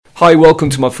Hi, welcome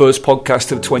to my first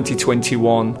podcast of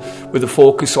 2021 with a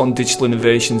focus on digital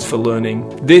innovations for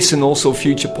learning. This and also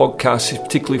future podcasts is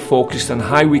particularly focused on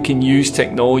how we can use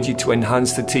technology to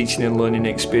enhance the teaching and learning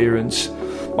experience.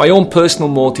 My own personal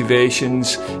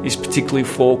motivations is particularly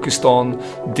focused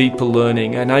on deeper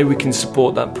learning and how we can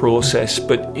support that process,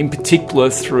 but in particular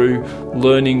through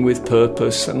learning with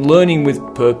purpose and learning with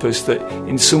purpose that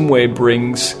in some way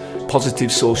brings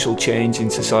positive social change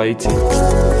in society.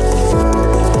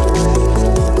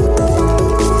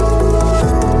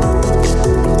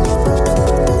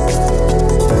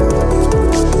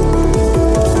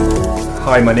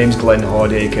 Hi, my name's Glenn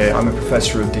Hardacre. I'm a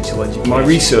professor of digital education. My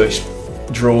research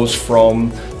draws from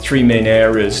three main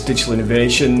areas: digital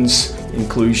innovations,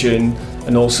 inclusion,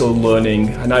 and also learning,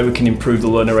 and how we can improve the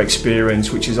learner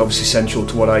experience, which is obviously central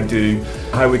to what I do,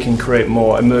 how we can create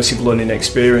more immersive learning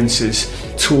experiences,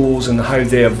 tools and how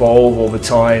they evolve over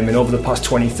time. And over the past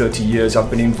 20-30 years I've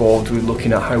been involved with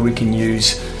looking at how we can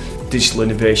use digital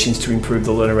innovations to improve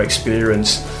the learner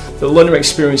experience. The learner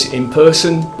experience in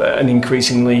person and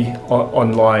increasingly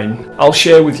online. I'll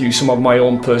share with you some of my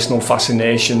own personal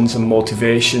fascinations and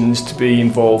motivations to be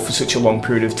involved for such a long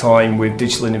period of time with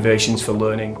digital innovations for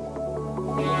learning.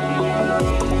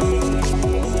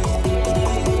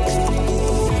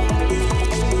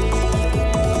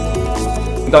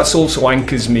 That also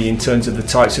anchors me in terms of the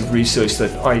types of research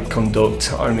that I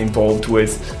conduct, I'm involved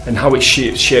with, and how it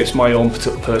shapes my own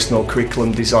personal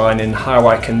curriculum design and how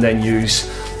I can then use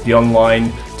the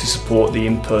online to support the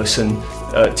in-person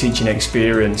teaching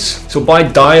experience. So by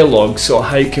dialogue, so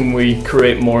how can we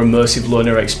create more immersive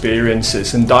learner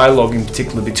experiences, and dialogue in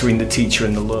particular between the teacher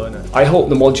and the learner. I hope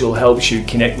the module helps you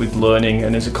connect with learning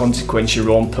and as a consequence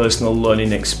your own personal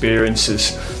learning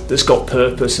experiences that's got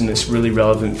purpose and that's really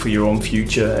relevant for your own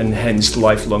future and hence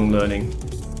lifelong learning.